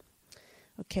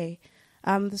Okay.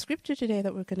 The scripture today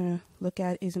that we're going to look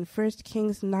at is in 1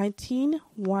 Kings 19,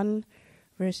 1,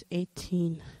 verse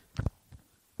 18.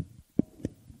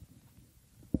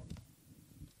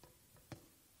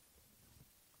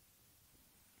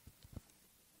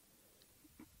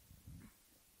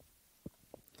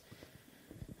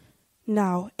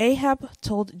 Now Ahab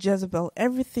told Jezebel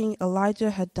everything Elijah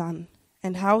had done,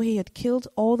 and how he had killed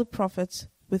all the prophets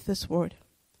with the sword.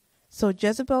 So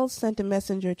Jezebel sent a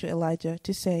messenger to Elijah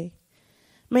to say,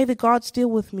 "May the gods deal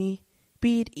with me,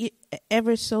 be it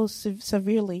ever so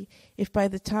severely, if by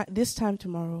this time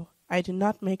tomorrow I do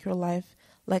not make your life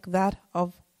like that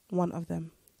of one of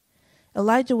them."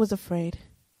 Elijah was afraid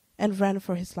and ran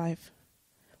for his life.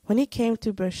 When he came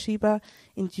to Beersheba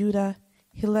in Judah,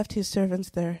 he left his servants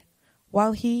there,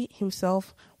 while he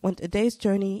himself went a day's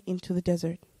journey into the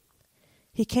desert.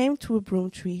 He came to a broom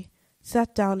tree,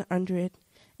 sat down under it,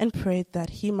 and prayed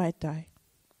that he might die.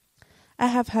 "I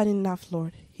have had enough,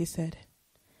 Lord," he said.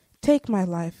 "Take my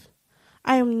life.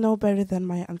 I am no better than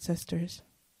my ancestors."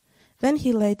 Then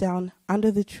he lay down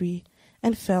under the tree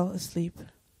and fell asleep.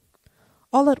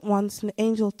 All at once an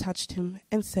angel touched him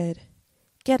and said,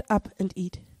 "Get up and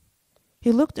eat."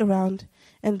 He looked around,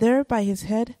 and there by his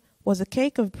head was a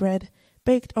cake of bread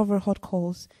baked over hot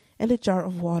coals and a jar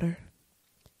of water.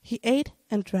 He ate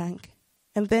and drank,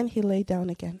 and then he lay down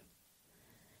again.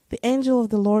 The angel of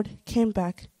the Lord came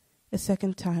back a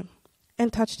second time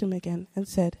and touched him again and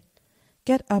said,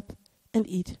 "Get up and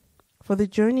eat, for the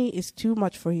journey is too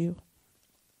much for you."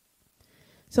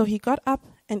 So he got up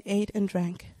and ate and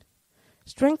drank.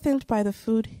 Strengthened by the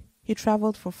food, he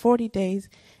traveled for 40 days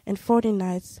and 40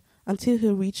 nights until he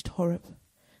reached Horeb,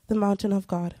 the mountain of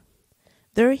God.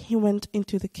 There he went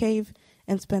into the cave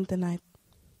and spent the night.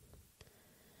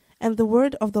 And the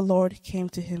word of the Lord came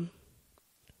to him.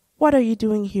 "What are you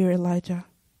doing here, Elijah?"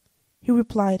 He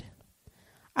replied,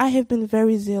 "I have been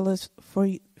very zealous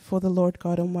for the Lord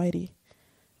God Almighty.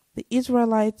 The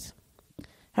Israelites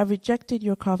have rejected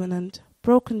your covenant,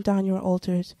 broken down your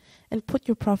altars, and put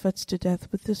your prophets to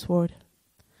death with the sword.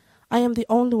 I am the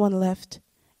only one left,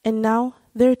 and now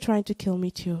they're trying to kill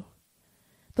me too."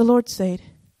 The Lord said,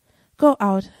 "Go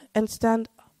out and stand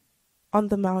on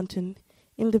the mountain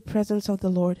in the presence of the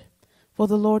Lord, for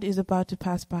the Lord is about to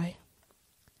pass by."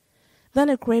 Then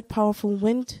a great powerful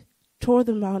wind tore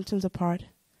the mountains apart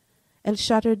and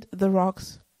shattered the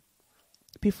rocks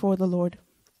before the Lord.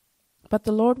 But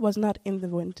the Lord was not in the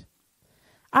wind.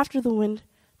 After the wind,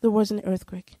 there was an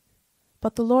earthquake.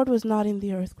 But the Lord was not in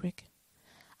the earthquake.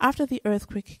 After the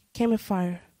earthquake came a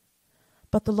fire.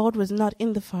 But the Lord was not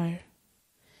in the fire.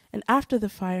 And after the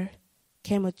fire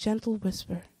came a gentle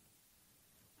whisper.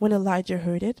 When Elijah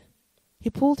heard it, he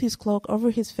pulled his cloak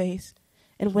over his face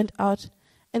and went out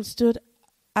and stood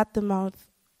at the mouth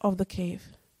of the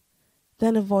cave.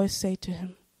 Then a voice said to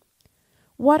him,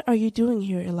 "What are you doing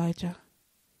here, Elijah?"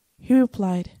 He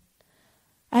replied,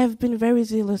 "I have been very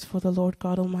zealous for the Lord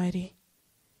God Almighty.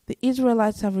 The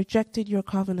Israelites have rejected your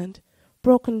covenant,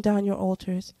 broken down your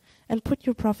altars, and put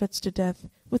your prophets to death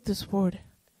with the sword.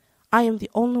 I am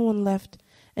the only one left,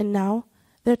 and now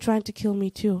they're trying to kill me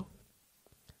too."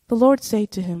 The Lord said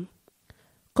to him,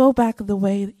 "Go back the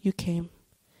way you came,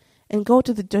 and go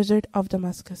to the desert of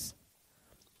Damascus.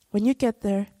 When you get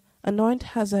there, anoint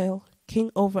Hazael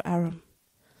king over Aram.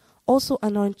 Also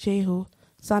anoint Jehu,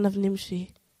 son of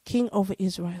Nimshi, king over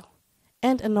Israel,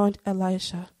 and anoint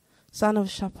Elisha, son of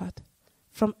Shaphat,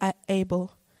 from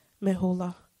Abel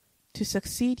Meholah, to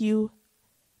succeed you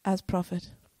as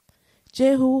prophet.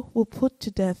 Jehu will put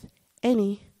to death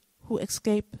any who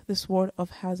escape the sword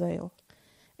of Hazael,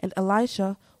 and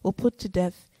Elisha will put to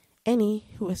death any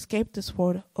who escape the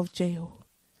sword of Jehu.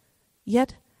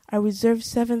 Yet I reserve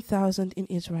 7,000 in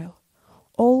Israel,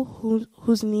 all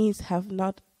whose knees have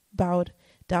not bowed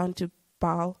down to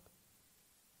Baal,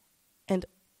 and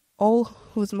all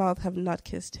whose mouth have not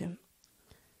kissed him."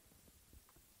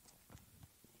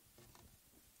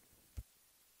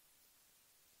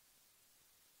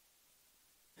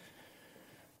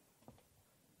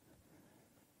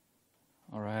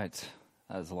 All right.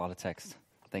 That was a lot of text.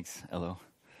 Thanks, Elo.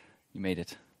 You made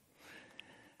it.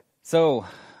 So,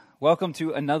 welcome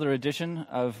to another edition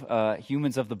of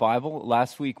Humans of the Bible.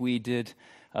 Last week we did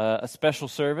a special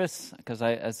service because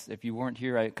if you weren't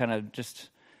here,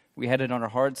 we had it on our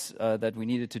hearts that we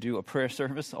needed to do a prayer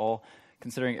service, all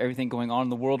considering everything going on in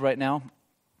the world right now.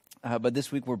 But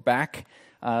this week we're back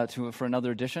for another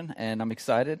edition, and I'm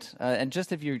excited. And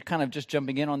just if you're kind of just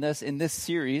jumping in on this, in this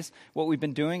series, what we've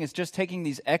been doing is just taking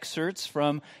these excerpts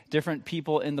from different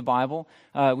people in the Bible.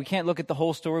 We can't look at the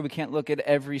whole story, we can't look at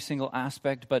every single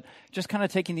aspect, but just kind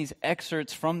of taking these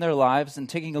excerpts from their lives and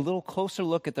taking a little closer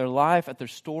look at their life, at their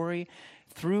story,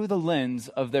 through the lens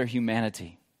of their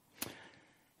humanity.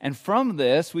 And from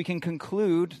this, we can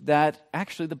conclude that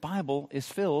actually the Bible is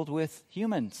filled with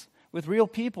humans, with real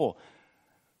people,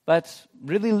 but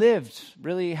really lived,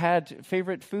 really had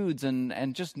favorite foods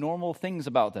and just normal things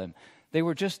about them. They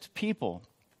were just people.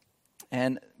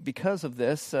 And because of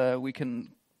this, we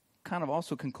can kind of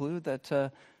also conclude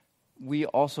that we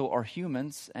also are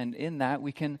humans, and in that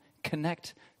we can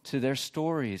connect to their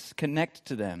stories, connect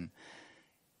to them,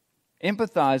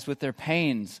 empathize with their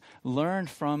pains, learn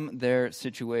from their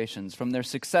situations, from their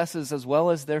successes as well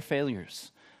as their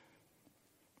failures.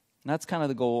 And that's kind of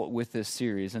the goal with this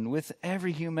series. And with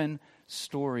every human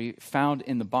story found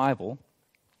in the Bible,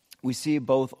 we see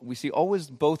always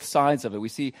both sides of it. We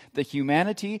see the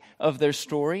humanity of their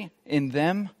story in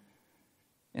them,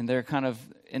 in their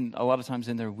a lot of times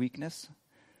in their weakness,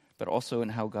 but also in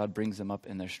how God brings them up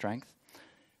in their strength.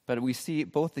 But we see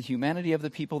both the humanity of the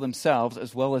people themselves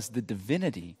as well as the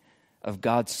divinity of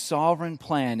God's sovereign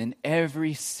plan in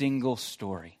every single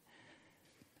story.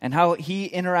 And how he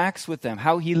interacts with them,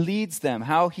 how he leads them,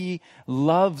 how he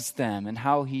loves them, and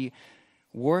how he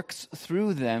works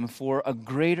through them for a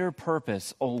greater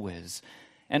purpose always.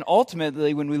 And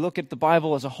ultimately, when we look at the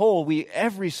Bible as a whole,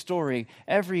 every story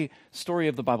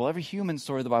of the Bible, every human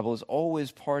story of the Bible is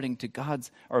always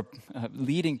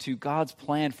leading to God's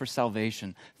plan for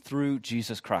salvation through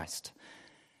Jesus Christ.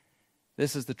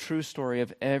 This is the true story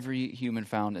of every human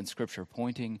found in Scripture,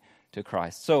 pointing to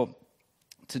Christ. So,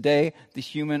 today, the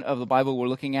human of the Bible we're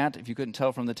looking at, if you couldn't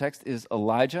tell from the text, is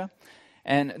Elijah.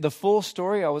 And the full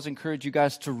story, I always encourage you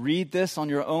guys to read this on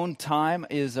your own time,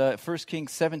 is 1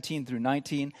 Kings 17 through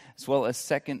 19, as well as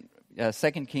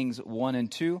 2 Kings 1 and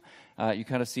 2. You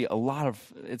kind of see a lot of,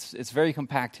 it's very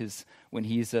compact when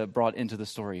he's brought into the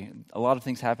story. A lot of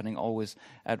things happening always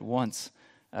at once.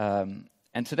 And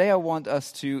today I want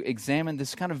us to examine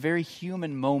this kind of very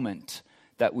human moment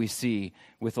that we see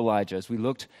with Elijah as we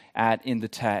looked at in the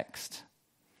text.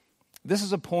 This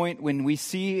is a point when we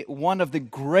see one of the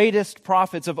greatest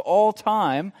prophets of all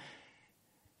time,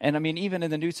 and I mean even in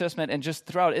the New Testament and just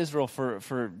throughout Israel for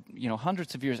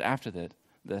hundreds of years after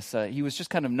this, he was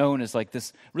just kind of known as like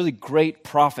this really great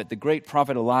prophet, the great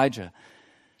prophet Elijah.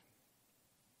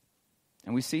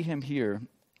 And we see him here,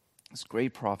 this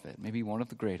great prophet, maybe one of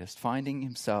the greatest, finding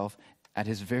himself at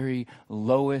his very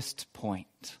lowest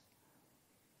point.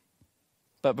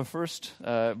 But first,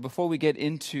 before we get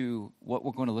into what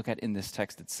we're going to look at in this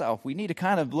text itself, we need to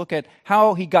kind of look at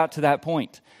how he got to that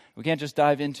point. We can't just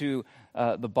dive into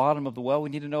the bottom of the well.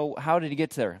 We need to know, how did he get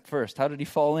there first? How did he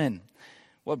fall in?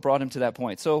 What brought him to that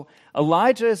point? So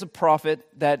Elijah is a prophet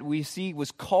that we see was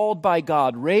called by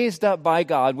God, raised up by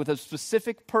God with a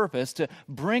specific purpose to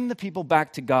bring the people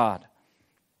back to God.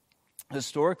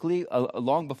 Historically,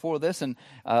 long before this and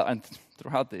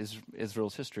throughout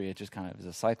Israel's history, it just kind of is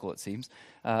a cycle, it seems.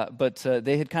 But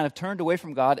they had kind of turned away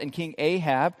from God, and King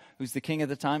Ahab, who's the king at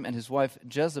the time, and his wife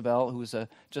Jezebel, who was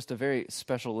just a very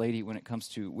special lady when it comes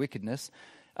to wickedness,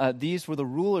 these were the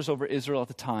rulers over Israel at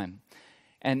the time.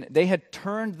 And they had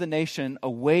turned the nation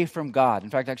away from God. In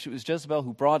fact, actually, it was Jezebel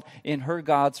who brought in her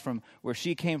gods from where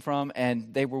she came from,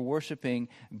 and they were worshiping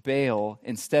Baal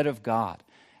instead of God.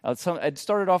 It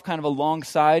started off kind of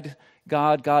alongside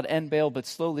God and Baal, but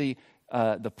slowly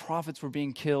the prophets were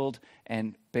being killed,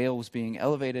 and Baal was being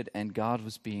elevated, and God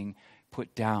was being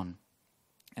put down.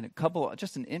 And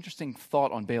just an interesting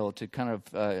thought on Baal to kind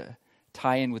of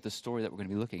tie in with the story that we're going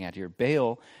to be looking at here.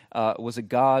 Baal was a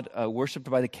god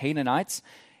worshipped by the Canaanites,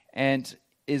 and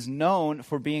is known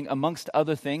for being, amongst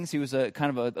other things, he was a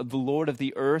kind of the lord of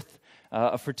the earth,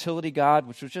 a fertility god,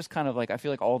 which was just kind of like, I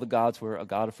feel like all the gods were a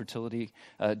god of fertility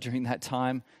during that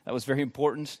time. That was very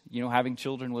important. Having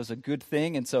children was a good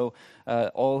thing, and so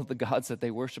all of the gods that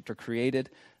they worshipped or created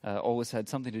always had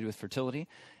something to do with fertility.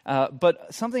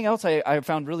 But something else I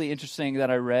found really interesting that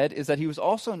I read is that he was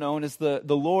also known as the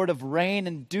Lord of rain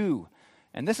and dew.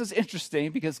 And this is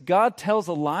interesting because God tells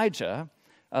Elijah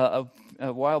a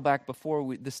while back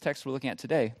before this text we're looking at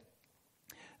today,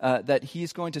 that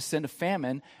he's going to send a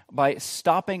famine by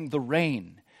stopping the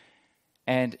rain.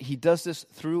 And he does this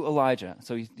through Elijah.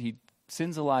 So he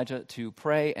sends Elijah to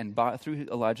pray, and through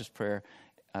Elijah's prayer,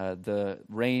 the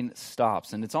rain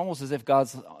stops. And it's almost as if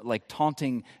God's like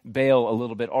taunting Baal a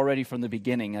little bit already from the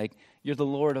beginning. Like, you're the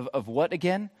Lord of what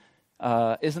again?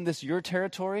 Isn't this your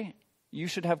territory? you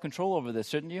should have control over this,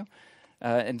 shouldn't you?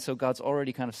 And so God's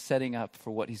already kind of setting up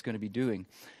for what he's going to be doing.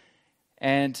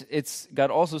 And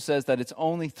God also says that it's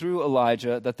only through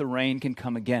Elijah that the rain can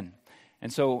come again.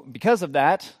 And so because of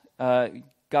that,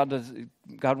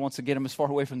 God wants to get him as far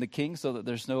away from the king so that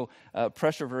there's no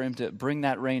pressure for him to bring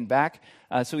that rain back.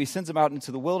 So he sends him out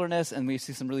into the wilderness, and we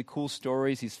see some really cool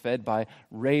stories. He's fed by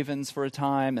ravens for a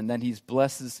time, and then he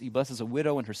blesses a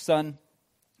widow and her son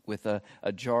with a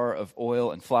jar of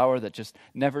oil and flour that just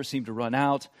never seemed to run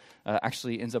out.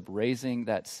 Actually ends up raising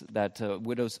that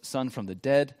widow's son from the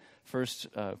dead. First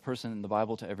person in the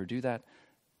Bible to ever do that.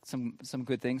 Some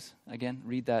good things. Again,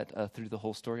 read that through the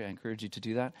whole story. I encourage you to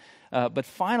do that. But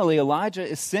finally, Elijah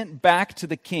is sent back to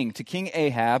the king, to King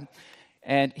Ahab,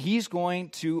 and he's going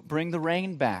to bring the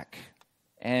rain back.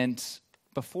 And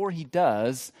before he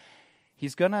does,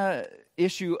 he's going to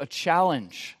issue a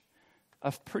challenge,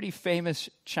 a pretty famous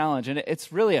challenge. And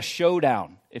it's really a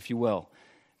showdown, if you will,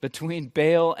 between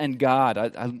Baal and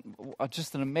God.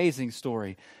 Just an amazing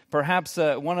story. Perhaps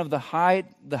one of the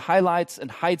highlights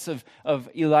and heights of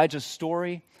Elijah's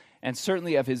story, and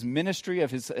certainly of his ministry,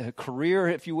 of his career,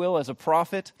 if you will, as a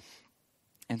prophet,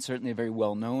 and certainly a very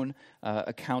well-known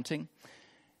accounting.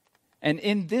 And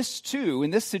in this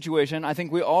situation, I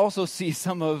think we also see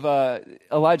some of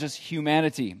Elijah's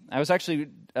humanity. I was actually,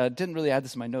 didn't really add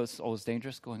this in my notes. It's always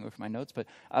dangerous going over my notes. But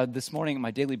this morning in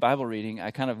my daily Bible reading,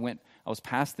 I was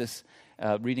past this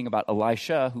reading about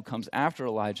Elisha, who comes after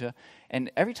Elijah.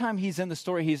 And every time he's in the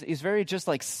story, he's very just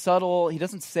like subtle. He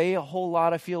doesn't say a whole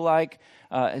lot, I feel like.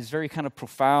 It's very kind of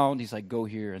profound. He's like, go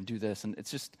here and do this. And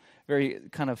it's just very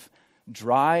kind of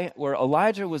dry, where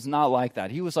Elijah was not like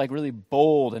that. He was like really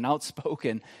bold and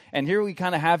outspoken. And here we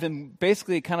kind of have him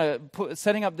basically kind of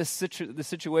setting up this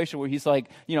situation where he's like,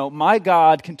 my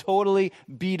God can totally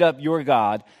beat up your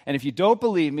God. And if you don't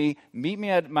believe me, meet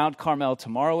me at Mount Carmel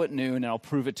tomorrow at noon and I'll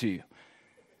prove it to you.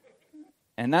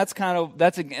 And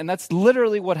that's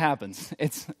literally what happens.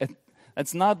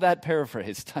 It's not that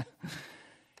paraphrased.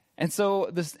 And so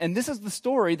this is the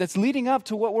story that's leading up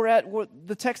to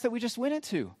the text that we just went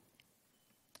into.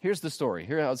 Here's the story.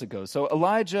 Here's how it goes. So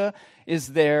Elijah is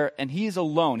there, and he's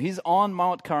alone. He's on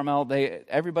Mount Carmel.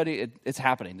 It's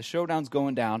happening. The showdown's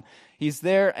going down. He's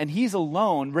there, and he's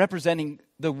alone, representing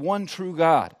the one true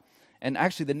God. And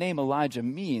actually, the name Elijah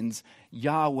means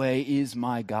Yahweh is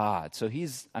my God. So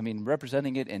he's,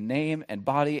 representing it in name and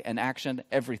body and action,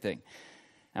 everything.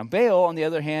 Now, Baal, on the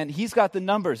other hand, he's got the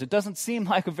numbers. It doesn't seem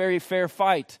like a very fair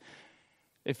fight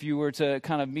if you were to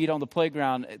kind of meet on the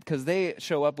playground, because they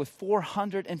show up with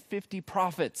 450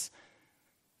 prophets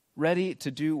ready to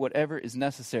do whatever is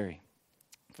necessary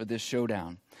for this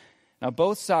showdown. Now,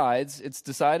 both sides, it's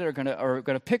decided, are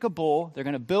going to pick a bull. They're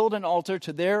going to build an altar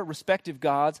to their respective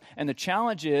gods, and the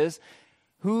challenge is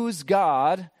whose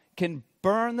God can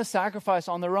burn the sacrifice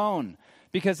on their own.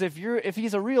 Because if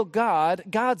he's a real God,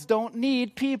 gods don't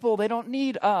need people. They don't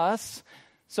need us.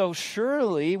 So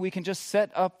surely we can just set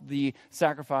up the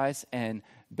sacrifice, and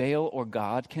Baal or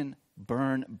God can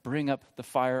bring up the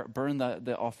fire, burn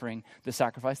the offering, the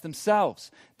sacrifice themselves.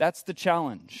 That's the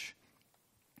challenge.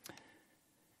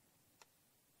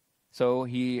 So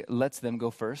he lets them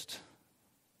go first,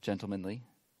 gentlemanly,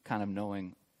 kind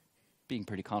of being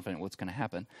pretty confident what's going to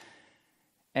happen.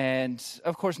 And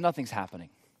of course, nothing's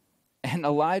happening. And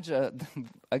Elijah,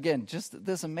 again, just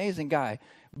this amazing guy,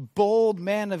 bold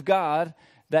man of God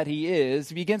that he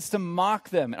is, begins to mock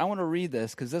them. And I want to read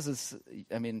this because this is,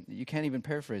 you can't even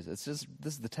paraphrase it. This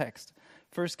is the text.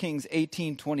 1 Kings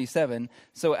 18:27.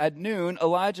 So at noon,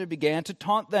 Elijah began to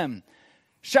taunt them.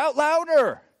 Shout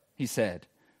louder, he said.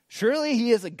 Surely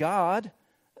he is a god.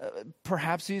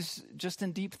 Perhaps he's just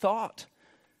in deep thought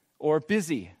or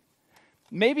busy.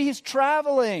 Maybe he's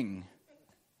traveling.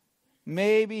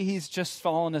 Maybe he's just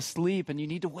fallen asleep and you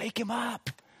need to wake him up.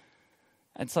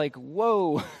 It's like,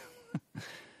 whoa.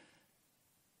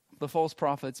 The false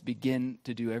prophets begin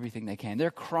to do everything they can.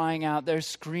 They're crying out, they're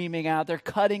screaming out, they're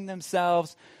cutting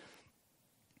themselves,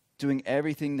 doing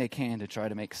everything they can to try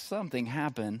to make something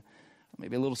happen.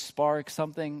 Maybe a little spark,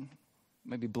 something,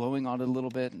 maybe blowing on it a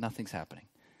little bit. Nothing's happening.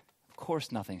 Of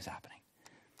course nothing's happening.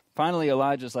 Finally,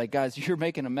 Elijah's like, guys, you're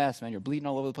making a mess, man. You're bleeding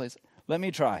all over the place. Let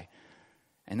me try.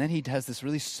 And then he has this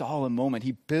really solemn moment.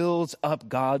 He builds up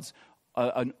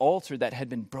an altar that had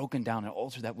been broken down, an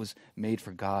altar that was made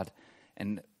for God.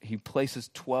 And he places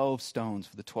 12 stones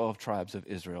for the 12 tribes of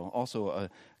Israel. Also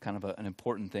an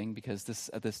important thing because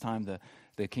at this time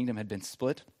the kingdom had been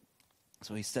split.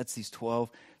 So he sets these 12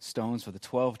 stones for the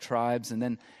 12 tribes. And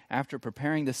then after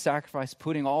preparing the sacrifice,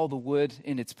 putting all the wood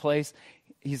in its place,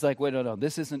 he's like, wait, no,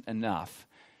 this isn't enough.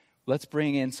 let's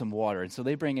bring in some water. And so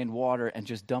they bring in water and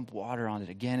just dump water on it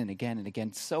again and again and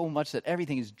again, so much that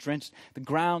everything is drenched. The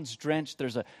ground's drenched.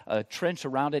 There's a trench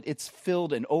around it. It's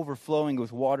filled and overflowing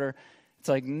with water. It's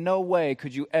like, no way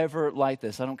could you ever light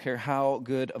this. I don't care how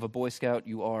good of a Boy Scout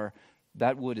you are.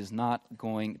 That wood is not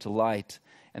going to light.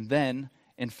 And then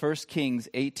in 1 Kings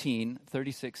 18,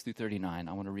 36 through 39,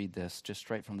 I want to read this just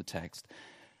straight from the text.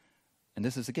 And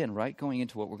this is, again, right going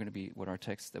into what our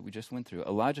text that we just went through.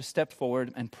 Elijah stepped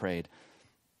forward and prayed,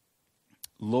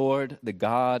 Lord, the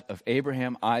God of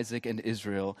Abraham, Isaac, and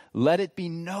Israel, let it be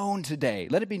known today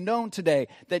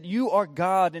that you are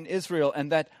God in Israel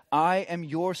and that I am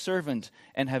your servant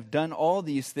and have done all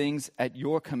these things at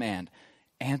your command.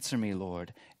 Answer me,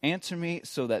 Lord. Answer me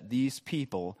so that these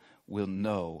people will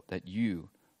know that you,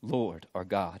 Lord, are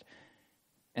God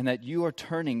and that you are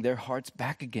turning their hearts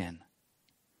back again.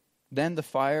 Then the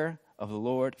fire of the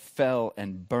Lord fell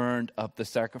and burned up the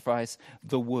sacrifice,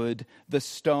 the wood, the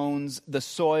stones, the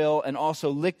soil, and also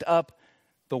licked up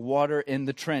the water in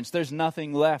the trench. There's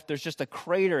nothing left. There's just a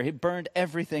crater. It burned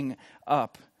everything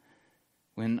up.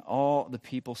 When all the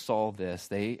people saw this,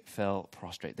 they fell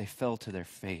prostrate. They fell to their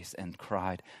face and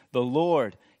cried, the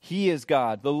Lord, He is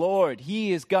God. The Lord,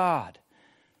 He is God.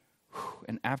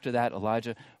 And after that,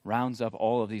 Elijah rounds up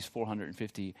all of these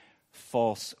 450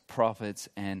 false prophets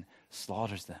and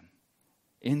slaughters them.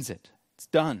 Ends it. It's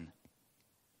done.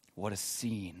 What a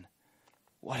scene.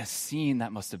 What a scene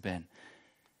that must have been.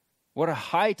 What a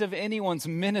height of anyone's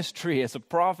ministry as a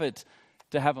prophet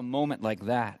to have a moment like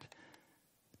that.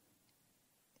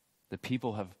 The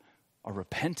people are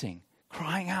repenting,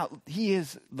 crying out, He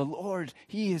is the Lord,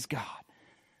 He is God.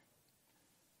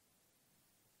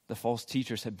 The false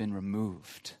teachers have been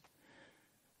removed.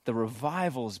 The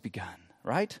revival has begun,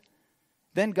 right?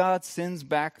 Then God sends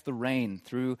back the rain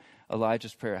through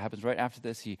Elijah's prayer. It happens right after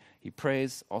this. He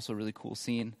prays. Also a really cool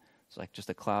scene. It's like just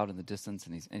a cloud in the distance.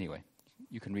 And anyway,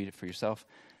 you can read it for yourself.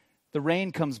 The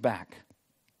rain comes back.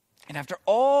 And after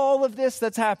all of this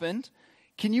that's happened,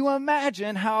 can you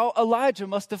imagine how Elijah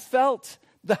must have felt?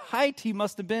 The height he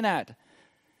must have been at.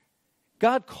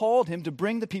 God called him to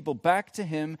bring the people back to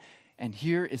him. And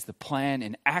here is the plan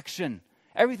in action.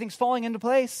 Everything's falling into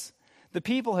place. The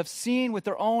people have seen with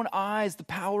their own eyes the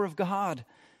power of God.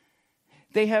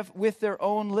 They have, with their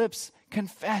own lips,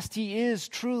 confessed He is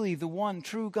truly the one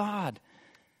true God.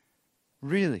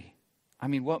 Really, I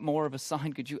mean, what more of a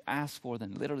sign could you ask for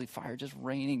than literally fire just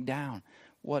raining down?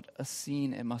 What a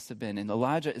scene it must have been. And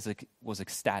Elijah was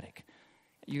ecstatic.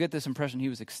 You get this impression he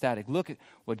was ecstatic. Look at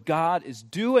what God is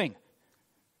doing.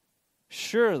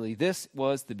 Surely this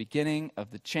was the beginning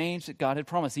of the change that God had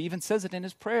promised. He even says it in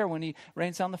his prayer when he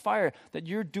rains down the fire, that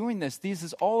you're doing this. This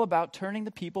is all about turning the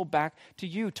people back to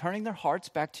you, turning their hearts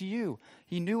back to you.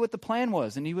 He knew what the plan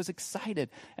was, and he was excited,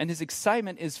 and his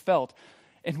excitement is felt.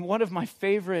 And one of my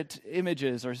favorite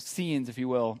images or scenes, if you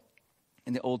will,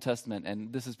 in the Old Testament,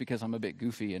 and this is because I'm a bit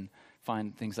goofy and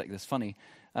find things like this funny,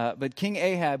 but King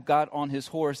Ahab got on his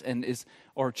horse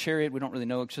or chariot, we don't really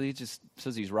know actually, it just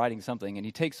says he's riding something, and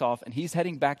he takes off, and he's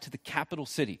heading back to the capital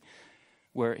city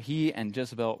where he and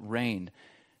Jezebel reigned.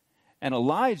 And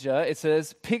Elijah, it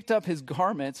says, picked up his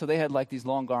garment, so they had like these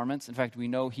long garments. In fact, we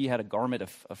know he had a garment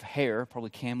of hair, probably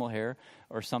camel hair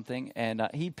or something, and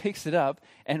he picks it up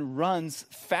and runs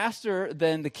faster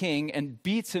than the king and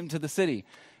beats him to the city.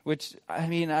 Which, I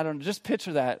mean, I don't just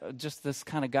picture that, just this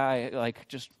kind of guy, like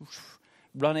just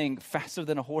running faster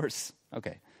than a horse.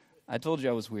 Okay, I told you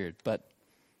I was weird, but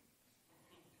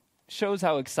shows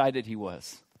how excited he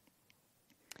was.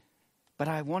 But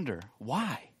I wonder,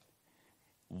 why?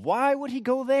 Why would he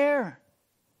go there?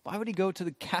 Why would he go to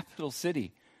the capital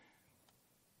city?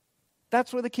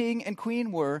 That's where the king and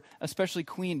queen were, especially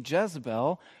Queen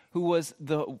Jezebel, who was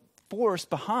the force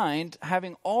behind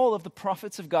having all of the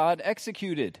prophets of God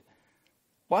executed.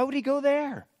 Why would he go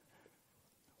there?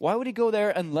 Why would he go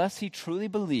there unless he truly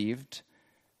believed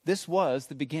this was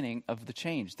the beginning of the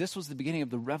change? This was the beginning of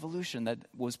the revolution that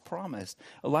was promised.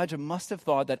 Elijah must have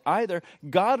thought that either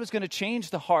God was going to change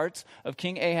the hearts of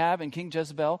King Ahab and King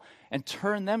Jezebel and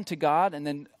turn them to God, and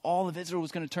then all of Israel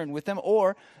was going to turn with them,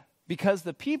 or because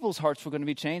the people's hearts were going to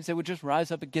be changed, they would just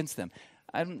rise up against them.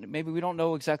 Maybe we don't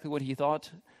know exactly what he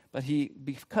thought, but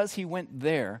because he went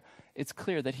there, it's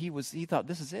clear that he thought,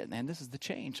 this is it, man. This is the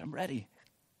change. I'm ready.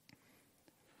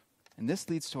 And this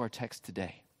leads to our text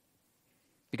today.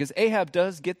 Because Ahab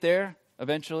does get there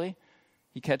eventually.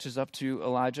 He catches up to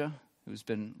Elijah, who's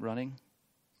been running.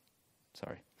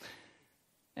 Sorry.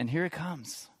 And here it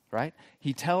comes, right?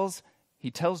 He tells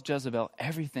Jezebel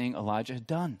everything Elijah had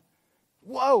done.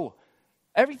 Whoa!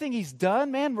 Everything he's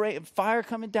done, man, fire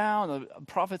coming down, the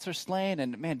prophets are slain,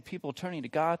 and man, people turning to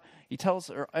God. He tells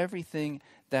her everything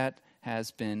that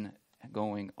has been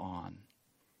going on.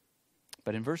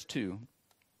 But in verse 2,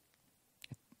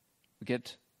 we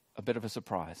get a bit of a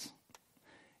surprise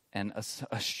and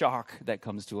a shock that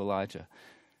comes to Elijah.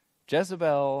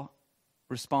 Jezebel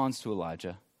responds to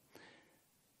Elijah,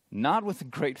 not with a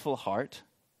grateful heart,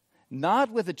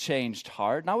 not with a changed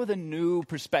heart, not with a new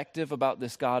perspective about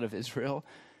this God of Israel,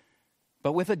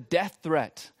 but with a death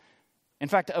threat. In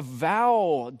fact,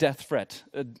 a death threat,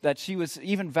 that she was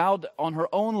even vowed on her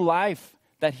own life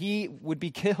that he would be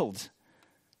killed.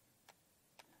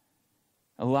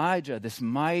 Elijah, this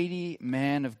mighty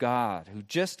man of God who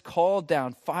just called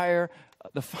down fire,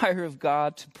 the fire of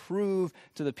God to prove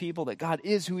to the people that God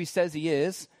is who he says he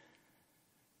is,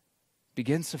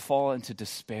 begins to fall into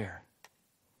despair.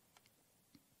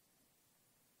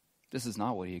 This is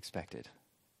not what he expected.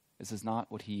 This is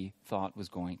not what he thought was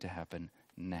going to happen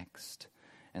next.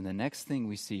 And the next thing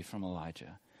we see from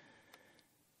Elijah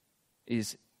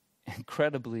is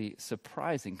incredibly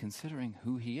surprising considering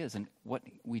who he is and what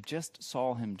we just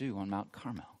saw him do on Mount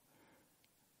Carmel.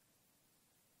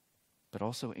 But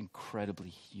also incredibly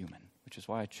human, which is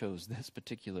why I chose this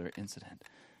particular incident.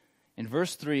 In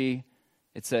verse 3,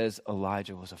 it says,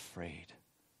 Elijah was afraid.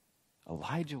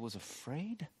 Elijah was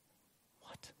afraid?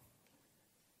 What?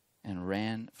 And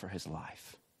ran for his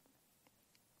life.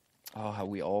 Oh, how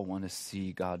we all want to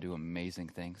see God do amazing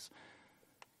things.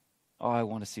 Oh, I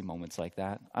want to see moments like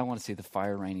that. I want to see the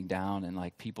fire raining down and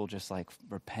like people just like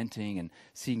repenting and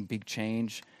seeing big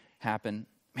change happen.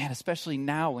 Man, especially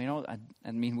now,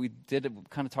 I mean, we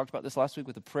kind of talked about this last week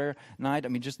with the prayer night. I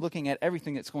mean, just looking at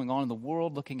everything that's going on in the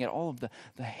world, looking at all of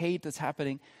the hate that's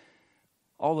happening,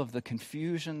 all of the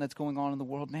confusion that's going on in the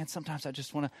world. Man, sometimes I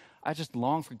just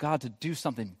long for God to do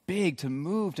something big, to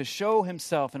move, to show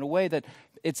himself in a way that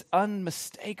it's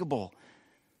unmistakable.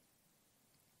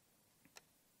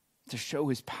 To show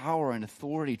his power and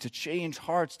authority, to change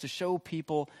hearts, to show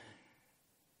people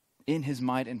in his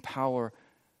might and power,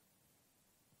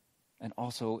 and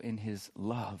also in his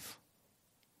love,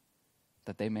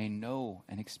 that they may know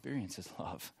and experience his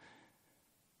love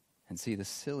and see the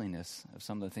silliness of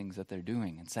some of the things that they're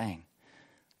doing and saying.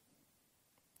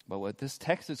 But what this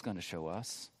text is going to show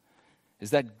us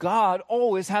is that God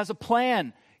always has a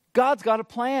plan. God's got a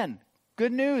plan.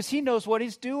 Good news, he knows what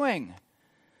he's doing.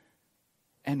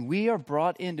 And we are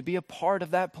brought in to be a part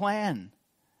of that plan.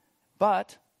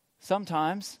 But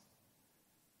sometimes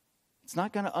it's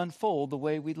not going to unfold the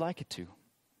way we'd like it to,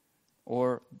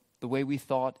 or the way we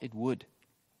thought it would.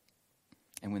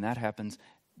 And when that happens,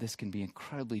 this can be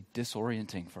incredibly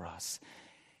disorienting for us,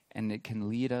 and it can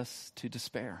lead us to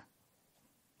despair.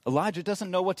 Elijah doesn't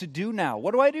know what to do now.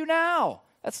 What do I do now?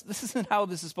 This isn't how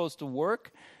this is supposed to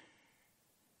work.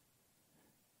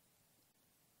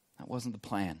 That wasn't the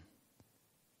plan.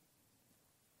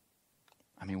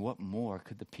 I mean, what more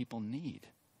could the people need?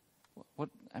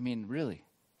 Really,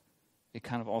 it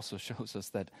kind of also shows us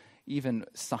that even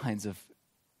signs of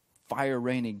fire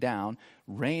raining down,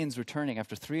 rains returning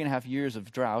after 3.5 years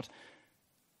of drought,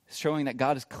 showing that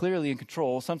God is clearly in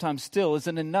control, sometimes still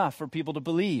isn't enough for people to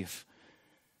believe.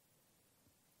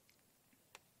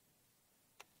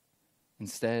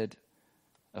 Instead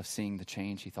of seeing the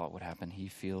change he thought would happen, he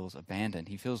feels abandoned.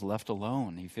 He feels left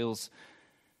alone. He feels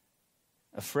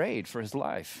afraid for his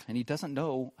life, and he doesn't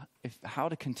know how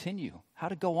to continue, how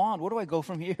to go on. Where do I go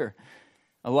from here?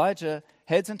 Elijah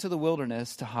heads into the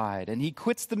wilderness to hide, and he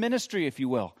quits the ministry, if you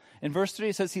will. In verse 3,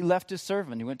 it says he left his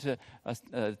servant. He went to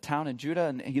a town in Judah,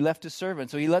 and he left his servant.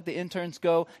 So he let the interns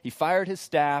go. He fired his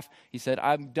staff. He said,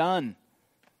 I'm done.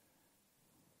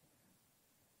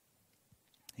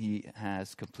 He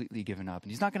has completely given up.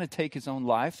 And he's not going to take his own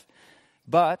life,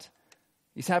 but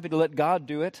he's happy to let God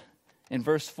do it. In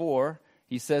verse 4,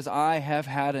 he says, I have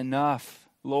had enough.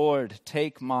 Lord,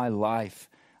 take my life.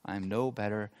 I am no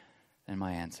better than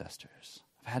my ancestors.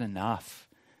 I've had enough.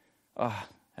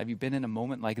 Have you been in a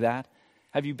moment like that?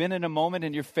 Have you been in a moment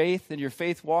in your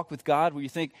faith walk with God where you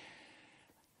think,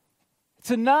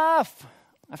 it's enough.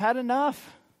 I've had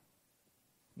enough.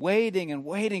 Waiting and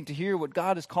waiting to hear what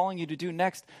God is calling you to do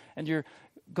next. And you're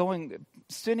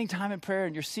spending time in prayer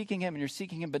and you're seeking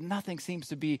him, but nothing seems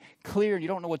to be clear and you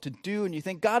don't know what to do. And you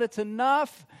think, God, it's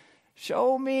enough.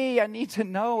 Show me. I need to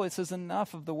know. This is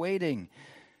enough of the waiting.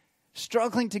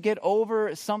 Struggling to get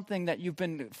over something that you've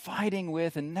been fighting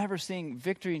with and never seeing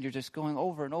victory, and you're just going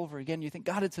over and over again. You think,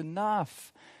 God, it's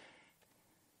enough.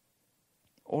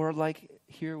 Or like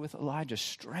here with Elijah,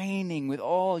 straining with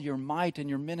all your might in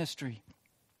your ministry.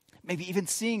 Maybe even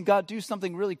seeing God do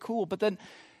something really cool, but then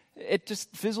it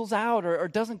just fizzles out or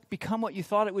doesn't become what you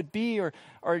thought it would be,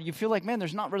 or you feel like, man,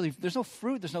 there's no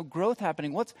fruit, there's no growth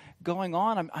happening. What's going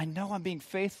on? I know I'm being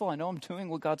faithful. I know I'm doing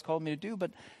what God's called me to do,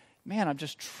 but man, I'm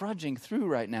just trudging through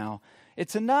right now.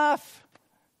 It's enough.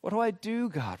 What do I do,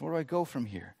 God? Where do I go from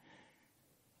here?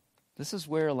 This is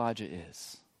where Elijah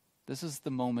is. This is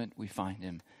the moment we find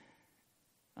him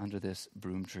under this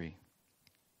broom tree.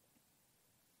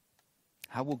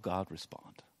 How will God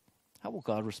respond? How will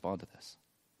God respond to this?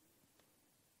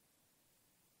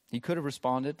 He could have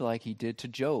responded like he did to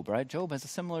Job, right? Job has a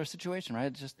similar situation, right?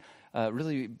 It's just a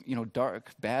really,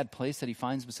 dark, bad place that he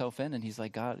finds himself in. And he's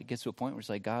like, God, it gets to a point where he's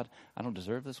like, God, I don't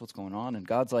deserve this. What's going on? And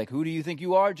God's like, who do you think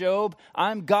you are, Job?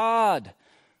 I'm God.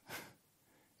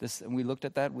 And we looked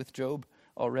at that with Job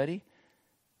already.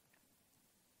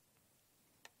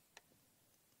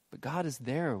 But God is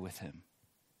there with him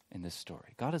in this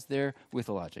story. God is there with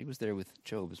Elijah. He was there with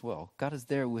Job as well. God is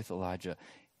there with Elijah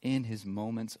in his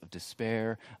moments of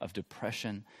despair, of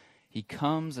depression. He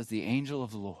comes as the angel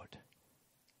of the Lord.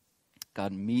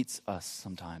 God meets us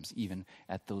sometimes even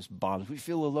at those bottoms. We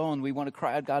feel alone. We want to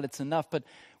cry out, God, it's enough, but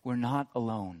we're not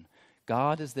alone.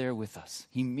 God is there with us.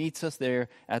 He meets us there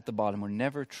at the bottom. We're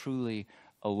never truly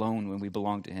alone when we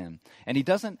belong to him. And he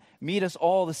doesn't meet us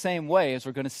all the same way, as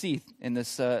we're going to see in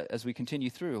this as we continue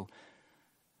through.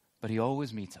 But he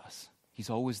always meets us. He's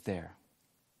always there.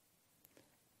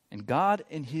 And God,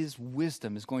 in his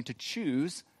wisdom, is going to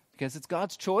choose, because it's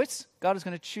God's choice, God is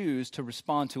going to choose to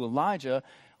respond to Elijah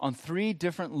on 3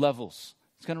 different levels.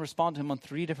 He's going to respond to him on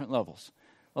 3 different levels.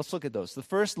 Let's look at those. The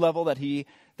first level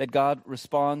that God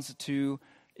responds to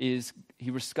is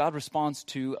God responds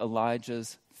to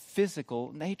Elijah's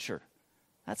physical nature.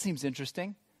 That seems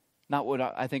interesting. Not what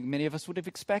I think many of us would have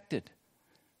expected.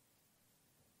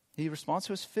 He responds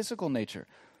to his physical nature.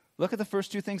 Look at the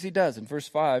first 2 things he does. In verse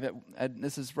 5,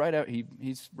 this is right out,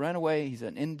 he's ran away, he's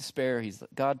in despair, he's,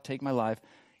 God, take my life.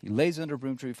 He lays under a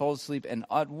broom tree, falls asleep, and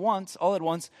all at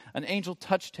once, an angel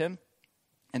touched him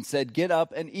and said, get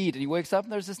up and eat. And he wakes up,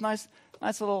 and there's this nice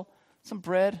little, some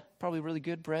bread, probably really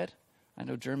good bread. I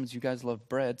know Germans, you guys love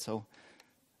bread, so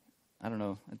I don't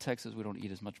know. In Texas, we don't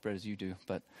eat as much bread as you do,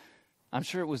 but I'm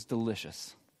sure it was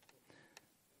delicious.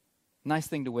 Nice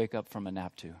thing to wake up from a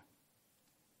nap to.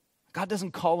 God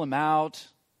doesn't call him out.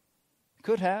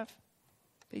 Could have,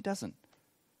 but he doesn't.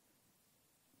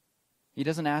 He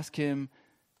doesn't ask him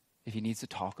if he needs to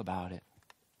talk about it.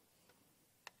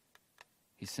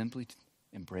 He simply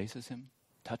embraces him,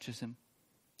 touches him,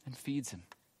 and feeds him.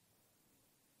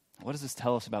 What does this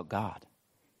tell us about God?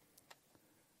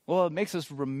 Well, it makes us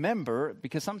remember,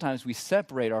 because sometimes we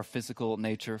separate our physical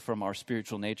nature from our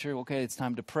spiritual nature. Okay, it's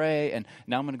time to pray, and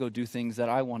now I'm going to go do things that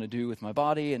I want to do with my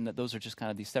body, and that those are just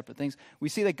kind of these separate things. We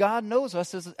see that God knows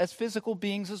us as physical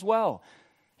beings as well.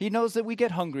 He knows that we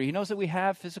get hungry. He knows that we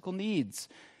have physical needs.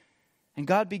 And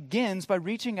God begins by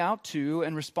reaching out to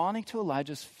and responding to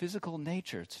Elijah's physical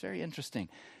nature. It's very interesting.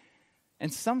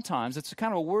 And sometimes, it's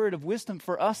kind of a word of wisdom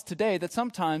for us today, that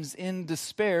sometimes in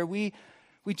despair, we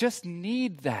just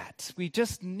need that. We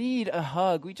just need a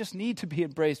hug. We just need to be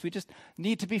embraced. We just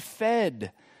need to be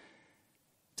fed.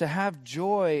 To have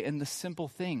joy in the simple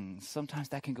things. Sometimes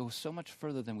that can go so much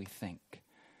further than we think.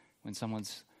 When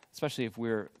especially if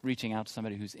we're reaching out to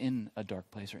somebody who's in a dark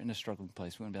place or in a struggling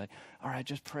place, we want to be like, all right,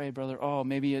 just pray, brother. Oh,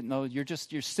 maybe,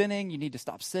 you're sinning. You need to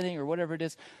stop sinning or whatever it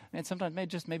is. Man, sometimes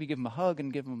maybe give them a hug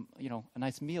and give them, a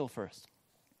nice meal first.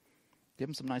 Give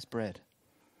them some nice bread.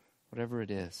 Whatever it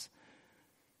is.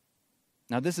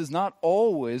 Now, this is not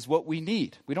always what we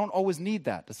need. We don't always need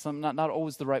that. It's not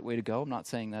always the right way to go. I'm not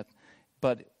saying that.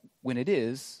 But when it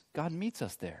is, God meets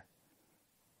us there.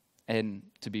 And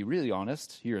to be really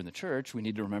honest, here in the church, we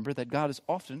need to remember that God is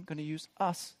often going to use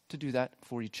us to do that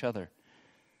for each other.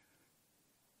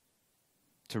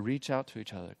 To reach out to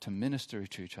each other, to minister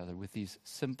to each other with these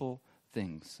simple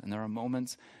things. And there are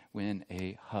moments when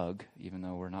a hug, even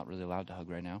though we're not really allowed to hug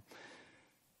right now,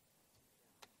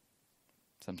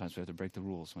 sometimes we have to break the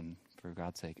rules for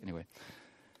God's sake. Anyway,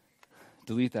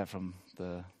 delete that from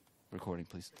the recording,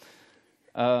 please.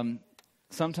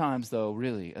 Sometimes, though,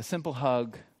 really, a simple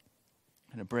hug,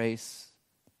 an embrace,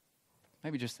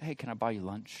 maybe just, hey, can I buy you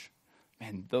lunch?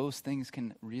 Man, those things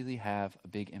can really have a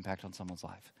big impact on someone's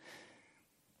life.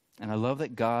 And I love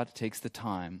that God takes the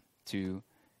time to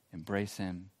embrace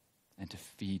him and to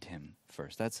feed him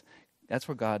first. That's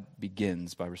where God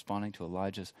begins, by responding to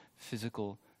Elijah's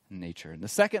physical nature. And the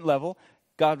second level,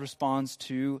 God responds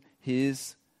to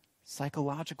his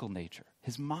psychological nature,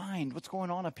 his mind. What's going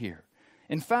on up here?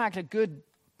 In fact, a good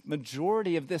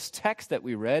majority of this text that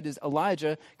we read is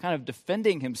Elijah kind of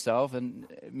defending himself and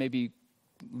maybe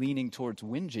leaning towards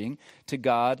whinging to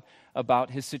God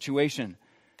about his situation.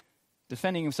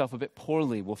 Defending himself a bit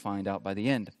poorly, we'll find out by the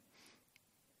end.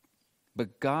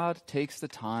 But God takes the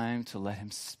time to let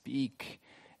him speak,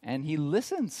 and he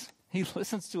listens. He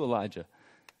listens to Elijah.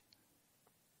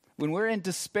 When we're in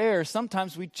despair,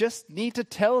 sometimes we just need to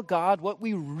tell God what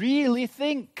we really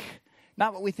think.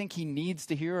 Not what we think he needs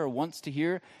to hear or wants to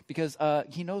hear, because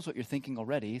he knows what you're thinking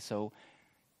already, so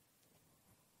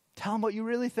tell him what you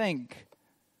really think.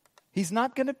 He's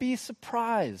not going to be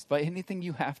surprised by anything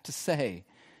you have to say.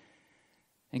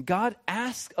 And God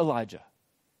asked Elijah,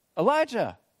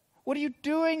 Elijah, what are you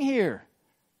doing here?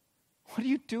 What are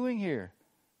you doing here?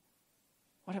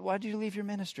 Why did you leave your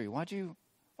ministry? Why'd you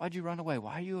run away?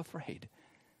 Why are you afraid?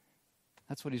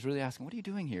 That's what he's really asking. What are you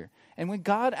doing here? And when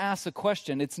God asks a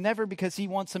question, it's never because he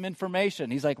wants some information.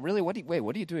 He's like, really? What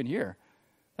are you doing here?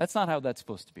 That's not how that's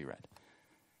supposed to be read.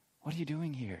 What are you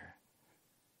doing here?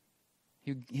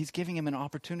 He's giving him an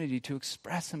opportunity to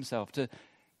express himself, to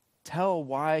tell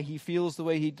why he feels the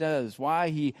way he does, why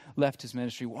he left his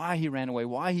ministry, why he ran away,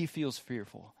 why he feels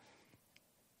fearful.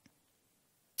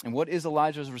 And what is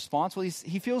Elijah's response? Well,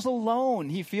 he feels alone.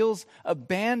 He feels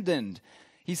abandoned.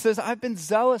 He says, I've been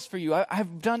zealous for you.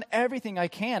 I've done everything I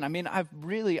can. I mean, I've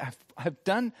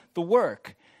done the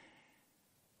work.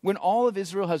 When all of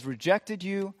Israel has rejected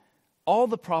you, all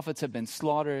the prophets have been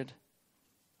slaughtered,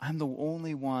 I'm the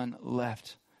only one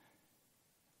left.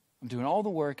 I'm doing all the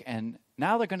work, and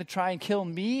now they're going to try and kill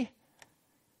me?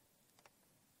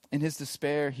 In his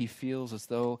despair, he feels as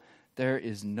though there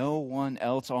is no one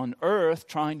else on earth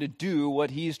trying to do what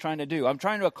he's trying to do. I'm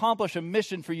trying to accomplish a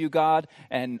mission for you, God,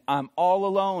 and I'm all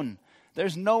alone.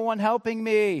 There's no one helping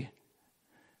me.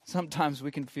 Sometimes we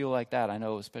can feel like that, I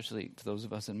know, especially to those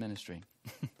of us in ministry.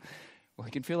 We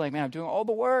can feel like, man, I'm doing all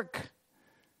the work.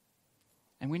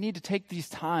 And we need to take these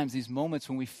times, these moments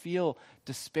when we feel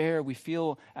despair, we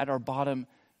feel at our bottom,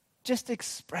 just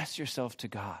express yourself to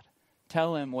God.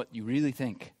 Tell him what you really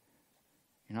think.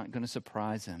 You're not going to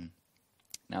surprise him.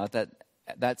 Now,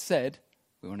 that said,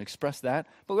 we want to express that,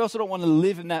 but we also don't want to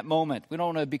live in that moment. We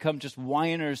don't want to become just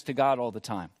whiners to God all the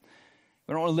time.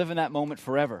 We don't want to live in that moment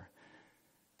forever.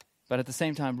 But at the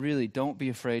same time, really, don't be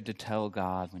afraid to tell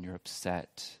God when you're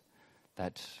upset,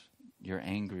 that you're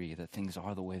angry, that things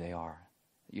are the way they are.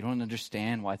 You don't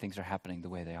understand why things are happening the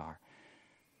way they are.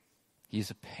 He's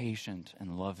a patient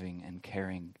and loving and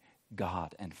caring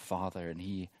God and Father, and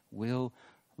he will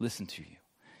listen to you.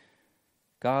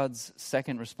 God's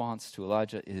second response to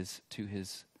Elijah is to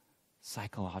his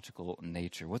psychological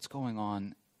nature. What's going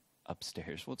on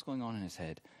upstairs? What's going on in his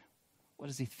head? What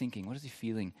is he thinking? What is he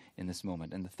feeling in this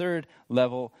moment? And the third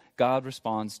level, God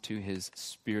responds to his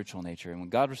spiritual nature. And when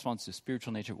God responds to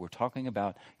spiritual nature, we're talking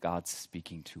about God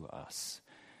speaking to us.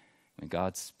 When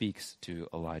God speaks to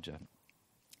Elijah.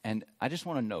 And I just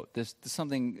want to note, this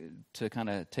something to kind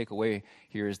of take away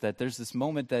here is that there's this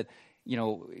moment that, you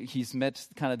know, he's met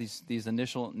kind of these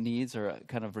initial needs, or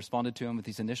kind of responded to him with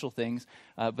these initial things,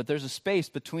 but there's a space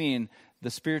between the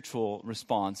spiritual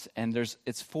response and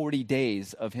it's 40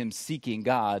 days of him seeking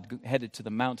God, headed to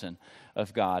the mountain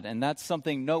of God. And that's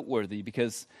something noteworthy,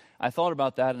 because I thought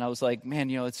about that and I was like, man,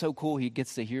 you know, it's so cool he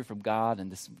gets to hear from God,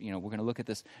 and this, you know, we're going to look at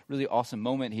this really awesome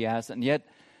moment he has, and yet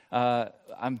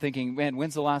I'm thinking, man,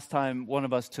 when's the last time one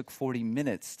of us took 40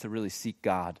 minutes to really seek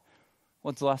God?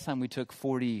 When's the last time we took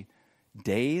 40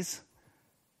 days?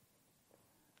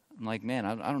 I'm like, man,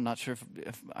 I'm not sure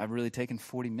if I've really taken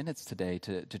 40 minutes today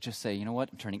to just say, you know what,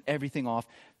 I'm turning everything off,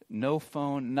 no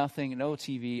phone, nothing, no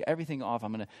TV, everything off.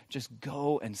 I'm going to just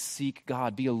go and seek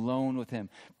God, be alone with him,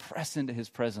 press into his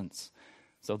presence.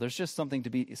 So there's just something to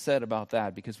be said about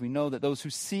that, because we know that those who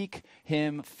seek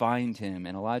him find him.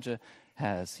 And Elijah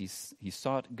he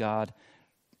sought God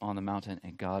on the mountain,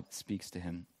 and God speaks to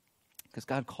him, because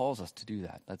God calls us to do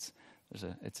that.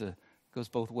 It goes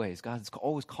both ways. God is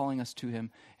always calling us to him,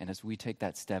 and as we take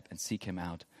that step and seek him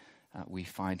out, we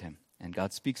find him. And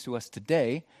God speaks to us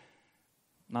today,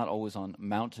 not always on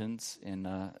mountains,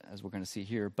 as we're going to see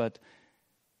here, but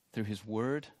through his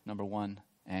word, number one,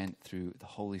 and through the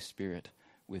Holy Spirit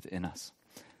within us.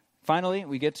 Finally,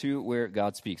 we get to where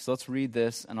God speaks. So let's read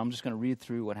this, and I'm just going to read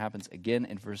through what happens again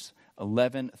in verse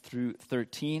 11 through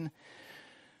 13.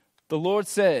 The Lord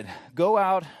said, "Go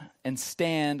out and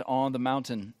stand on the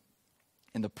mountain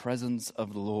in the presence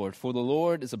of the Lord, for the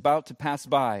Lord is about to pass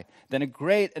by." Then a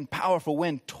great and powerful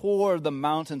wind tore the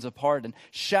mountains apart and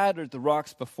shattered the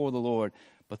rocks before the Lord.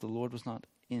 But the Lord was not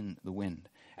in the wind.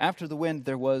 After the wind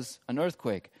there was an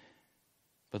earthquake,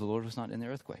 but the Lord was not in the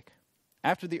earthquake.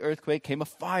 After the earthquake came a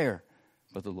fire,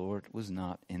 but the Lord was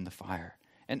not in the fire.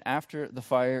 And after the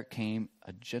fire came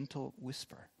a gentle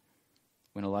whisper.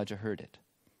 When Elijah heard it,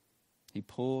 he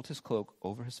pulled his cloak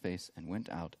over his face and went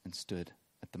out and stood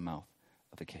at the mouth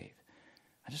of the cave.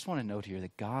 I just want to note here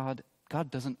that God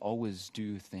doesn't always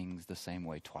do things the same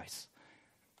way twice.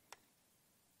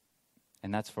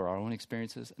 And that's for our own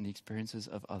experiences and the experiences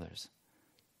of others.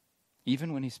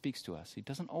 Even when he speaks to us, he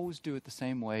doesn't always do it the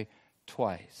same way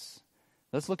twice.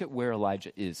 Let's look at where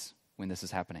Elijah is when this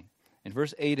is happening. In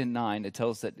verse 8 and 9, it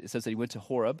says that he went to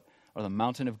Horeb, or the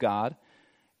mountain of God,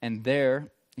 and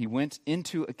there he went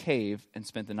into a cave and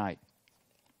spent the night.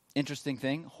 Interesting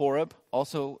thing, Horeb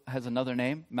also has another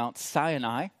name, Mount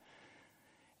Sinai.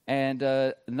 And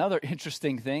another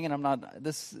interesting thing, and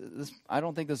I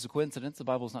don't think this is a coincidence. The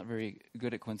Bible's not very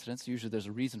good at coincidence. Usually there's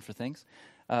a reason for things.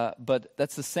 But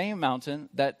that's the same mountain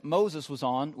that Moses was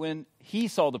on when he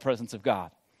saw the presence of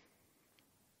God.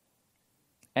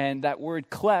 And that word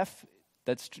cleft,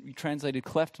 that's translated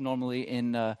cleft normally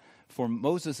for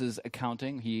Moses'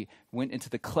 accounting, he went into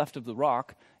the cleft of the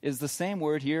rock, is the same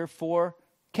word here for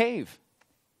cave.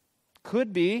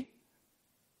 Could be,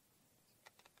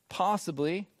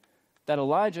 possibly, that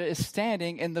Elijah is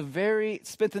standing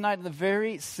spent the night in the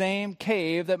very same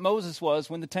cave that Moses was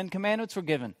when the 10 Commandments were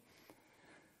given.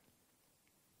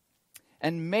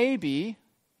 And maybe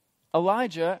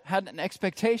Elijah had an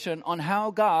expectation on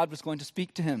how God was going to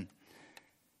speak to him.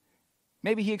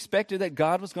 Maybe he expected that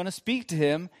God was going to speak to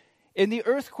him in the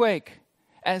earthquake,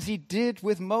 as he did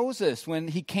with Moses when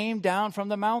he came down from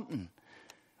the mountain.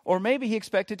 Or maybe he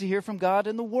expected to hear from God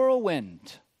in the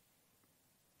whirlwind,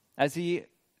 as he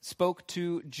spoke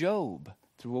to Job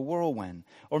through a whirlwind.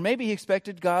 Or maybe he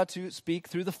expected God to speak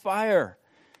through the fire,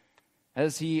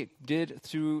 as he did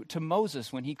to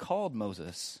Moses when he called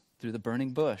Moses through the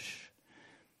burning bush.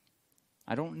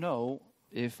 I don't know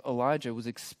if Elijah was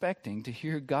expecting to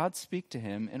hear God speak to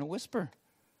him in a whisper.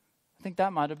 I think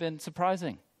that might have been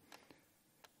surprising.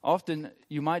 Often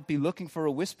you might be looking for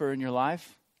a whisper in your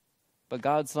life, but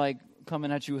God's like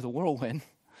coming at you with a whirlwind.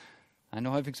 I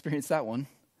know I've experienced that one.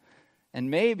 And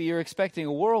maybe you're expecting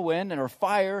a whirlwind or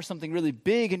fire, or something really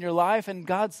big in your life, and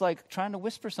God's like trying to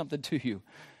whisper something to you.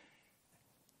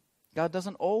 God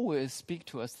doesn't always speak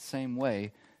to us the same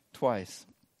way twice.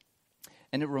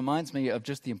 And it reminds me of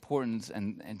just the importance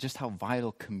and just how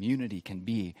vital community can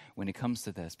be when it comes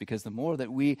to this. Because the more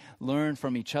that we learn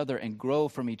from each other and grow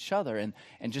from each other and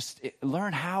just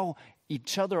learn how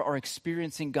each other are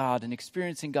experiencing God and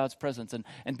experiencing God's presence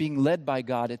and being led by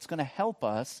God, it's going to help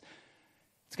us.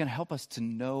 It's going to help us to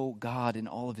know God in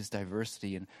all of his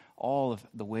diversity and all of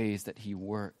the ways that he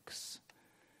works.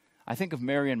 I think of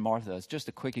Mary and Martha as just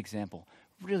a quick example.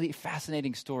 Really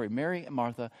fascinating story. Mary and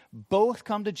Martha both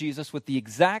come to Jesus with the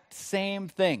exact same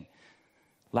thing.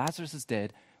 Lazarus is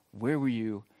dead. Where were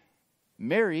you?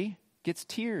 Mary gets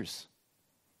tears.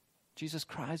 Jesus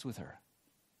cries with her.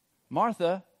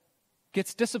 Martha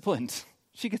gets disciplined.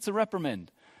 She gets a reprimand.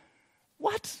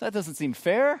 What? That doesn't seem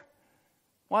fair.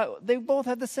 Why? They both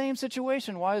had the same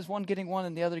situation. Why is one getting one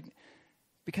and the other?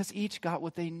 Because each got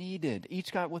what they needed.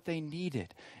 Each got what they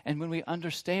needed. And when we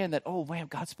understand that, oh, man,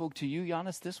 God spoke to you,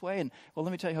 Giannis, this way. And, well,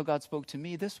 let me tell you how God spoke to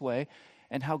me this way.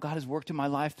 And how God has worked in my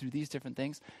life through these different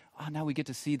things. Now we get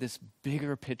to see this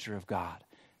bigger picture of God.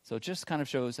 So it just kind of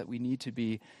shows that we need to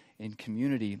be in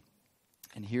community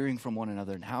and hearing from one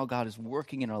another and how God is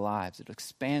working in our lives. It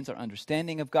expands our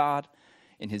understanding of God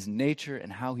in his nature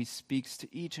and how he speaks to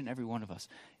each and every one of us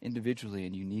individually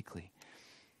and uniquely.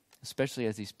 Especially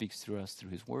as he speaks through us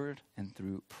through his word and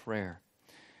through prayer.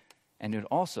 And it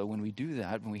also, when we do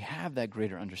that, when we have that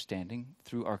greater understanding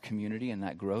through our community and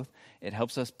that growth, it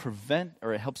helps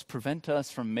prevent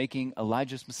us from making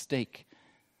Elijah's mistake.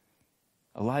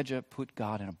 Elijah put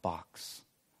God in a box.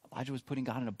 Elijah was putting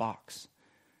God in a box.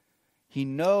 He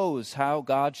knows how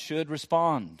God should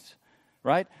respond,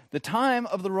 right? The time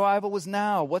of the revival was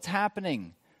now. What's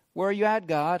happening? Where are you at,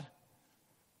 God?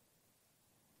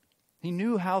 He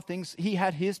knew how he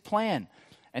had his plan,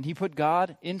 and he put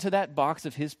God into that box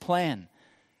of his plan.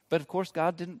 But of course,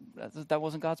 that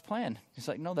wasn't God's plan. He's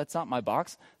like, no, that's not my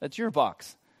box. That's your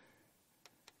box.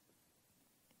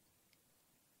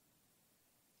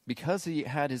 Because he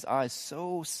had his eyes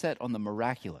so set on the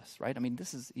miraculous, right? I mean,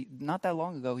 not that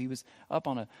long ago, he was up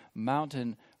on a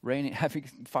mountain having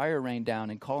fire rain down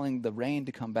and calling the rain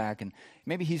to come back. And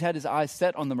maybe he's had his eyes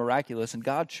set on the miraculous, and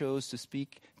God chose to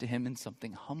speak to him in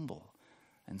something humble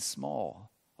and small,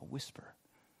 a whisper.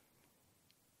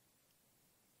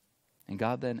 And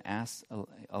God then asks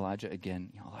Elijah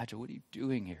again, Elijah, what are you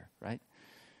doing here, right?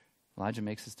 Elijah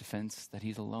makes his defense that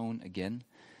he's alone again.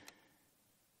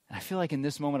 And I feel like in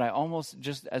this moment, I almost,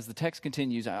 just as the text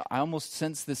continues, I almost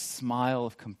sense this smile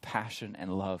of compassion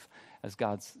and love as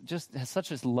God's just has such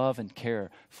his love and care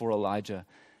for Elijah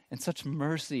and such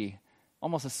mercy,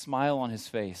 almost a smile on his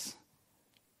face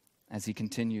as he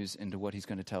continues into what he's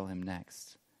going to tell him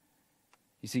next.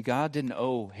 You see, God didn't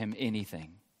owe him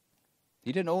anything.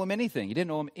 He didn't owe him anything. He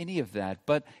didn't owe him any of that.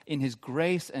 But in his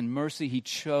grace and mercy, he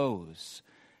chose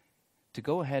to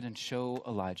go ahead and show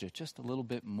Elijah just a little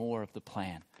bit more of the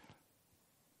plan,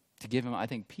 to give him, I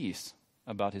think, peace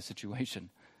about his situation.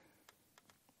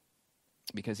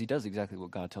 Because he does exactly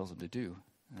what God tells him to do.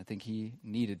 And I think he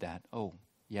needed that. Oh,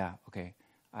 yeah, okay,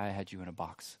 I had you in a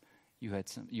box.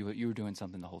 You were doing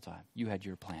something the whole time. You had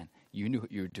your plan. You knew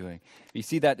what you were doing. You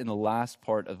see that in the last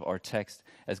part of our text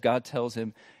as God tells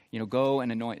him, go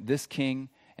and anoint this king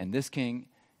and this king.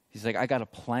 He's like, I got a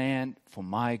plan for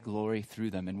my glory through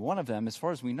them. And one of them, as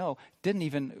far as we know, didn't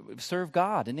even serve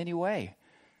God in any way.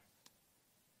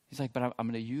 He's like, but I'm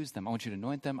going to use them. I want you to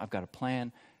anoint them. I've got a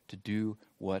plan to do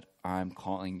what I'm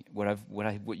calling,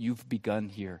 what you've begun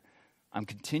here. I'm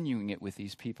continuing it with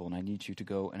these people, and I need you to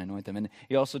go and anoint them. And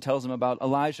he also tells them about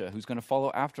Elijah, who's going to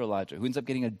follow after Elijah, who ends up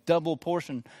getting a double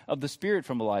portion of the Spirit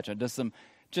from Elijah, does some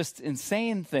just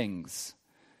insane things.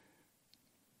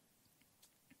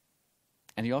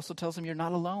 And he also tells him, you're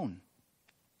not alone.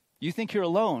 You think you're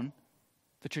alone,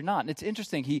 but you're not. And it's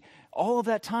interesting. All of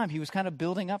that time, he was kind of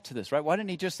building up to this, right? Why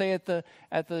didn't he just say at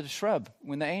the shrub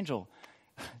when the angel,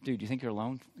 dude, you think you're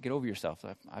alone? Get over yourself.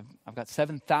 I've got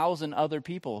 7,000 other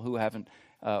people who haven't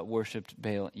worshipped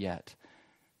Baal yet.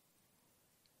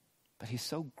 But he's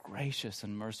so gracious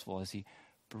and merciful as he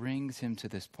brings him to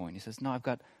this point. He says, no, I've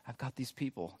got these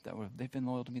people they've been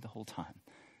loyal to me the whole time.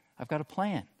 I've got a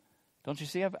plan. Don't you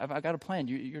see? I've got a plan.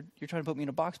 You're trying to put me in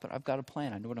a box, but I've got a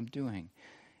plan. I know what I'm doing.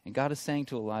 And God is saying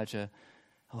to Elijah,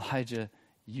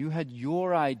 you had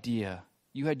your idea.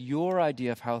 You had your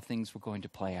idea of how things were going to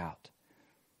play out.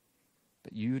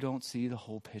 But you don't see the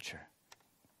whole picture.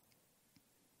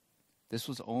 This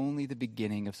was only the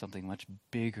beginning of something much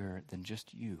bigger than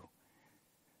just you.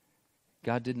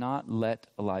 God did not let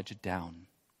Elijah down.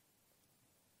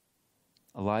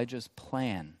 Elijah's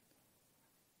plan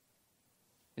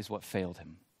is what failed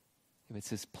him. It's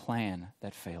his plan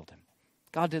that failed him.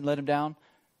 God didn't let him down,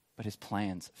 but his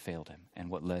plans failed him and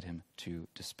what led him to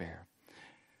despair.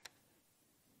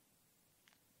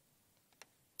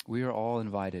 We are all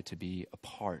invited to be a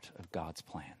part of God's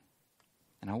plan.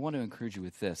 And I want to encourage you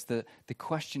with this. The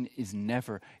question is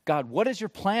never, God, what is your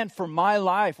plan for my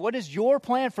life? What is your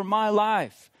plan for my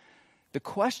life? The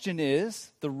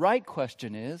right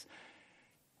question is,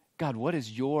 God, what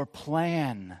is your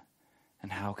plan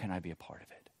and how can I be a part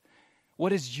of it?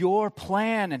 What is your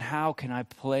plan and how can I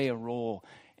play a role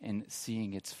in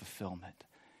seeing its fulfillment?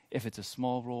 If it's a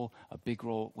small role, a big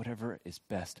role, whatever is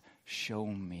best, show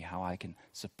me how I can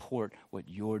support what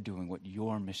you're doing, what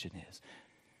your mission is.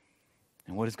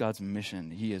 And what is God's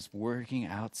mission? He is working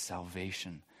out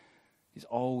salvation. He's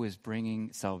always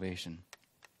bringing salvation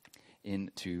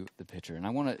into the picture. And I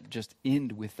want to just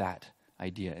end with that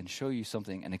idea and show you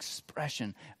something, an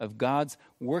expression of God's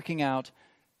working out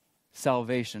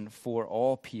salvation for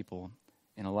all people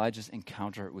in Elijah's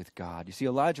encounter with God. You see,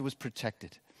 Elijah was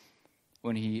protected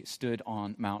when he stood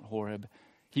on Mount Horeb.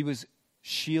 He was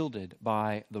shielded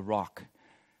by the rock.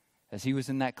 As he was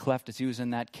in that cleft, as he was in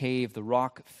that cave, the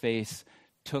rock face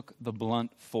took the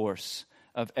blunt force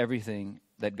of everything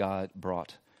that God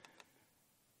brought.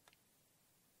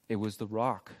 It was the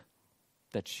rock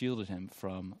that shielded him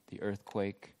from the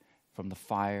earthquake, from the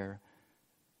fire.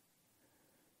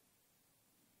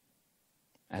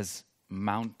 As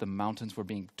the mountains were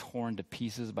being torn to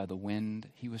pieces by the wind,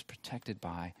 he was protected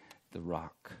by the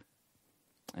rock.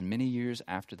 And many years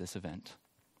after this event,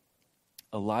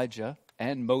 Elijah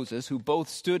and Moses, who both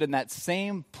stood in that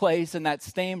same place, in that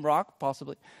same rock,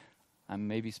 possibly, I'm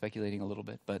maybe speculating a little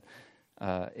bit, but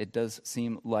it does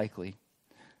seem likely,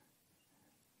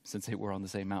 since they were on the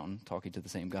same mountain, talking to the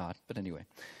same God. But anyway,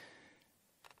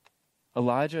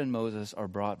 Elijah and Moses are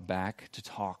brought back to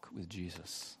talk with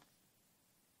Jesus.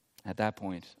 At that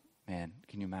point, man,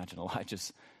 can you imagine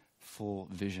Elijah's full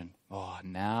vision? Oh,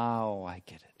 now I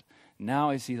get it. Now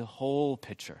I see the whole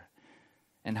picture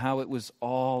and how it was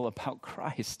all about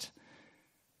Christ.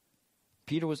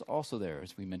 Peter was also there,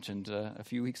 as we mentioned a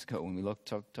few weeks ago when we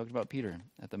talked about Peter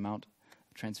at the Mount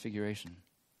of Transfiguration.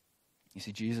 You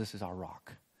see, Jesus is our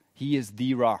rock. He is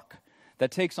the rock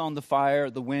that takes on the fire,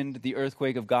 the wind, the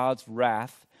earthquake of God's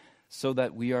wrath so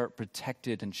that we are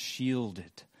protected and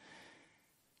shielded.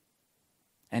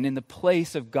 And in the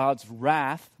place of God's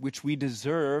wrath, which we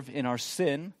deserve in our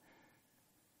sin,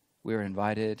 we are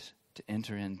invited to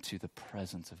enter into the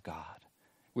presence of God.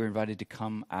 We're invited to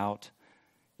come out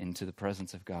into the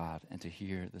presence of God and to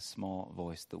hear the small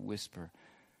voice, the whisper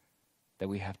that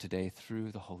we have today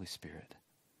through the Holy Spirit.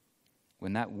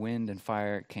 When that wind and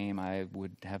fire came, I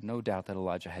would have no doubt that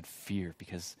Elijah had fear,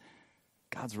 because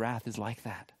God's wrath is like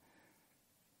that.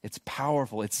 It's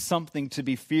powerful. It's something to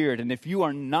be feared. And if you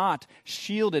are not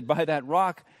shielded by that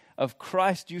rock of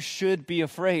Christ, you should be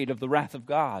afraid of the wrath of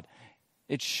God.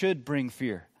 It should bring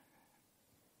fear.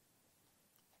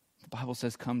 The Bible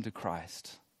says, come to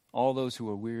Christ. All those who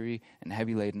are weary and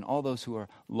heavy laden, all those who are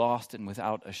lost and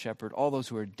without a shepherd, all those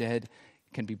who are dead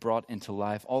can be brought into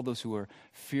life, all those who are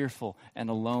fearful and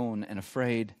alone and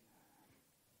afraid.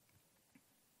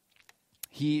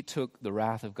 He took the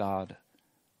wrath of God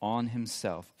on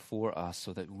himself for us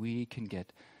so that we can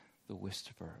get the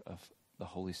whisper of the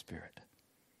Holy Spirit.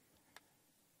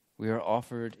 We are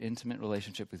offered intimate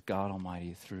relationship with God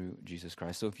Almighty through Jesus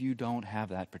Christ. So if you don't have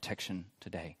that protection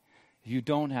today,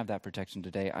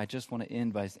 I just want to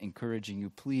end by encouraging you,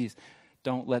 please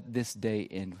don't let this day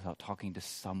end without talking to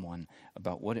someone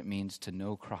about what it means to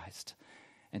know Christ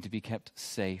and to be kept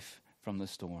safe from the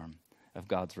storm of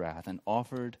God's wrath, and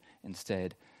offered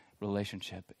instead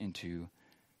relationship into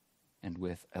and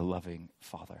with a loving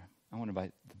Father. I want to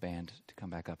invite the band to come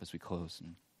back up as we close,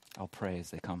 and I'll pray as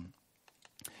they come.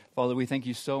 Father, we thank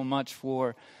you so much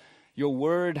for your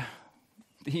word,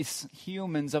 these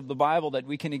humans of the Bible that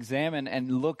we can examine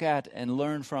and look at and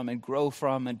learn from and grow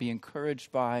from and be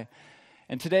encouraged by.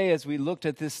 And today, as we looked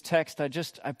at this text,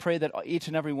 I pray that each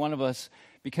and every one of us,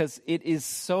 because it is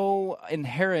so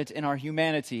inherent in our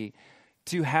humanity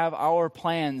to have our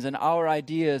plans and our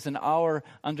ideas and our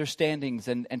understandings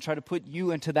and try to put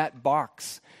you into that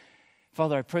box.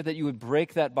 Father, I pray that you would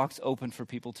break that box open for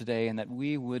people today, and that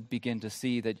we would begin to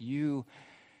see that you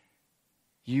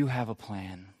have a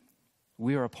plan.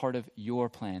 We are a part of your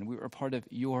plan. We are a part of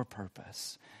your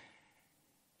purpose.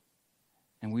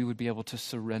 And we would be able to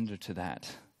surrender to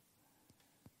that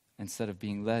instead of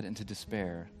being led into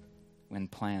despair when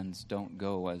plans don't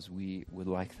go as we would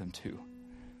like them to.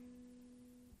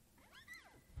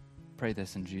 Pray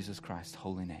this in Jesus Christ's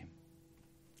holy name.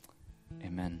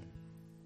 Amen.